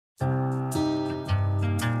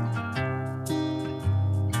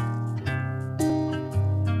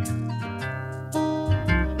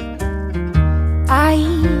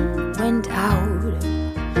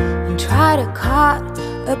try to cut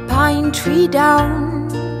a pine tree down,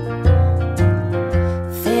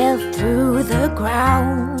 fell through the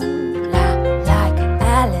ground like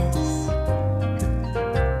Alice.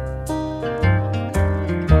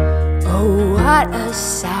 Oh, what a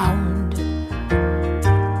sound!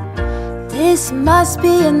 This must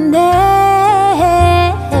be a nest.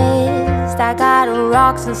 I got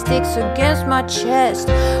rocks and sticks against my chest.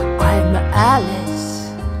 I'm Alice.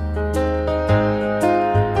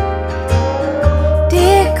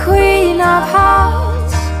 Dear Queen of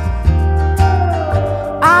Hearts,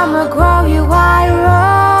 I'ma grow you white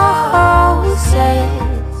roses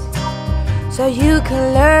so you can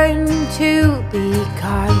learn to be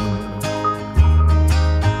kind.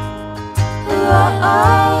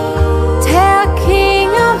 Tell King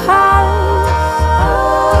of Hearts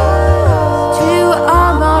to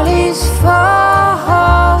arm all his forces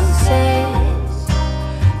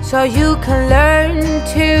so you can learn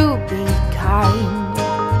to be kind.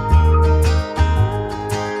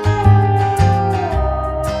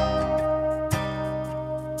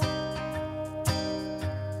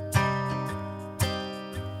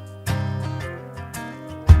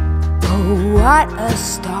 Oh, what a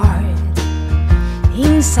start!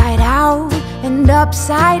 Inside out and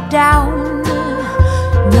upside down.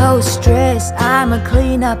 No stress, I'ma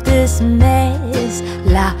clean up this mess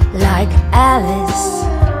like Alice.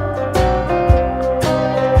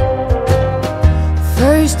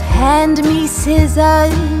 First hand me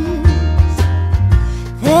scissors,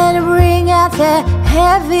 then bring out the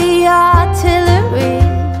heavy artillery.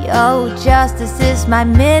 Oh, justice is my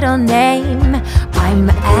middle name. I'm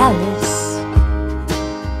Alice.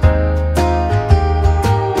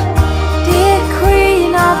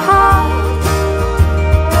 Of hearts,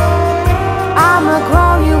 I'ma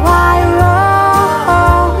grow you white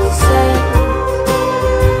roses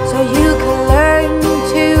so you can learn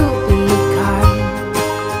to be kind.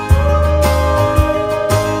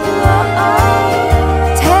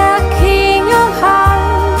 Tell King of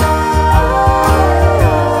Hearts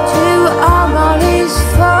to arm all his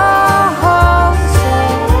forces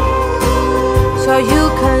so you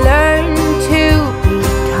can learn to be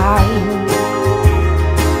kind.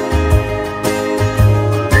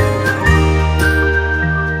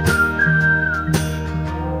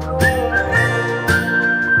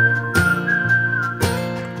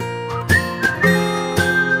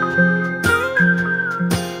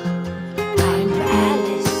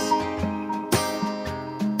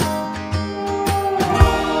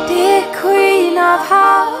 Of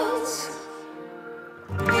hearts,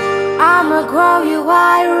 I'ma grow you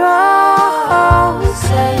white roses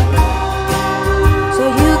so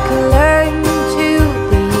you can learn to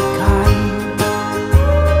be kind.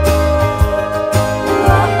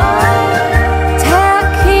 Tell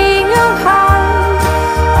King of Hearts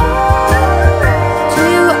to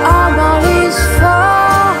arm all his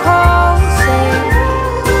forces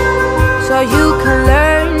so you can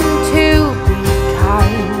learn to be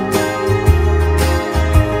kind.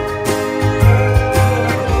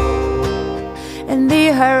 And the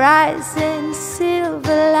horizon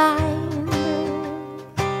silver light